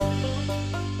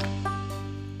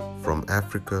From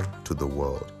Africa to the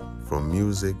world, from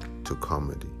music to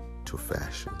comedy to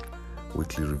fashion,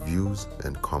 weekly reviews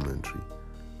and commentary.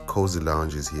 Cozy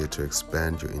Lounge is here to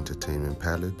expand your entertainment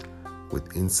palette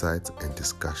with insights and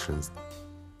discussions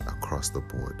across the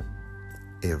board.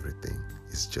 Everything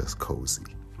is just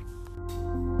cozy.